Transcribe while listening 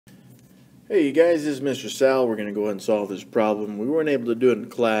Hey you guys, this is Mr. Sal. We're going to go ahead and solve this problem. We weren't able to do it in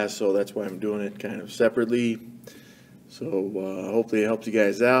class, so that's why I'm doing it kind of separately. So hopefully it helps you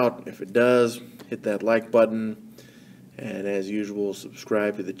guys out. If it does, hit that like button. And as usual,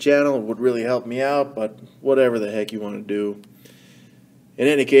 subscribe to the channel. It would really help me out, but whatever the heck you want to do. In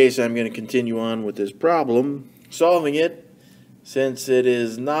any case, I'm going to continue on with this problem, solving it. Since it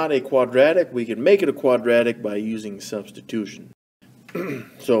is not a quadratic, we can make it a quadratic by using substitution.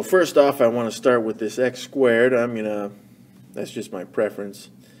 So first off, I want to start with this x squared. That's just my preference.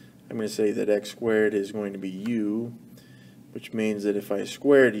 I'm going to say that x squared is going to be u, which means that if I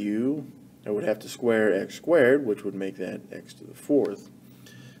squared u, I would have to square x squared, which would make that x to the fourth.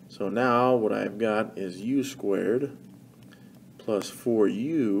 So now what I've got is u squared plus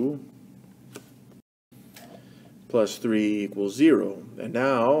 4u plus 3 equals 0. And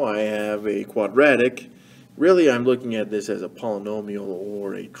now I have a quadratic. Really, I'm looking at this as a polynomial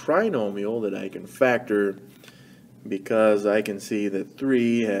or a trinomial that I can factor, because I can see that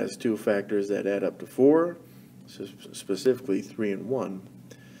 3 has two factors that add up to 4, specifically 3 and 1.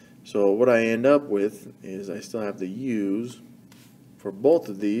 So what I end up with is I still have the u's for both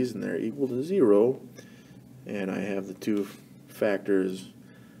of these, and they're equal to 0, and I have the two factors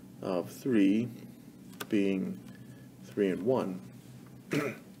of 3 being 3 and 1.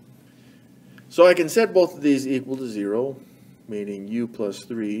 So I can set both of these equal to 0, meaning u plus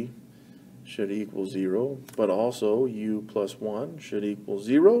 3 should equal 0, but also u plus 1 should equal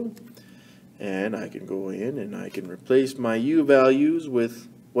 0. And I can go in and I can replace my u values with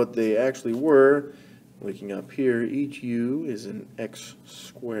what they actually were. Looking up here, each u is an x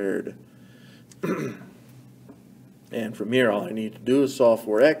squared. And from here, all I need to do is solve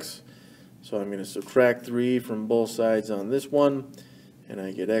for x. So I'm going to subtract 3 from both sides on this one. And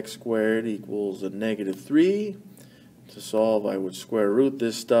I get x squared equals a negative 3. To solve, I would square root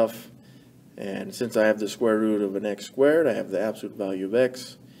this stuff. And since I have the square root of an x squared, I have the absolute value of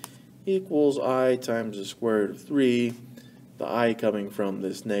x equals I times the square root of 3. The I coming from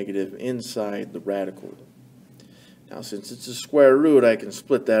this negative inside the radical. Now since it's a square root, I can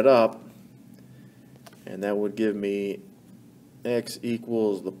split that up. And that would give me x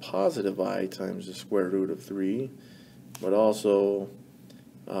equals the positive I times the square root of 3. But also,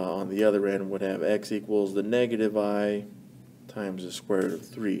 on the other end, would have x equals the negative I times the square root of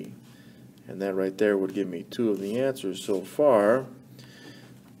 3. And that right there would give me two of the answers so far,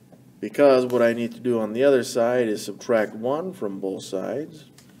 because what I need to do on the other side is subtract 1 from both sides.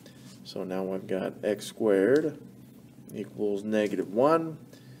 So now I've got x squared equals negative 1.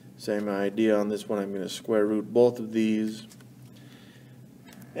 Same idea on this one. I'm going to square root both of these.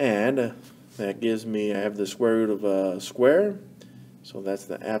 And that gives me, I have the square root of a square. So that's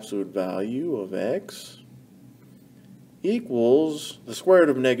the absolute value of x equals, the square root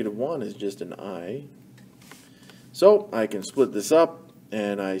of negative 1 is just an I. So I can split this up,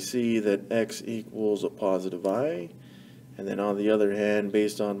 and I see that x equals a positive I. And then on the other hand,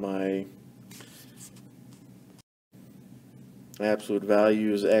 based on my absolute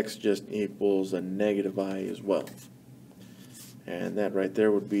values, x just equals a negative I as well. And that right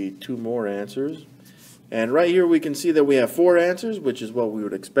there would be two more answers. And right here we can see that we have 4 answers, which is what we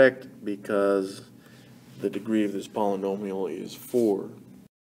would expect because the degree of this polynomial is 4.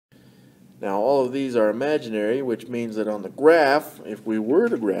 Now all of these are imaginary, which means that on the graph, if we were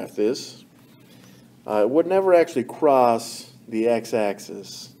to graph this, it would never actually cross the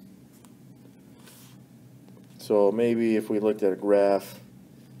x-axis. So maybe if we looked at a graph,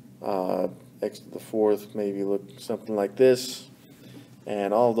 x to the fourth maybe look something like this.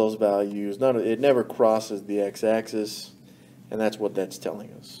 And all of those values, it never crosses the x-axis, and that's what that's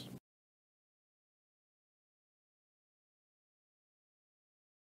telling us.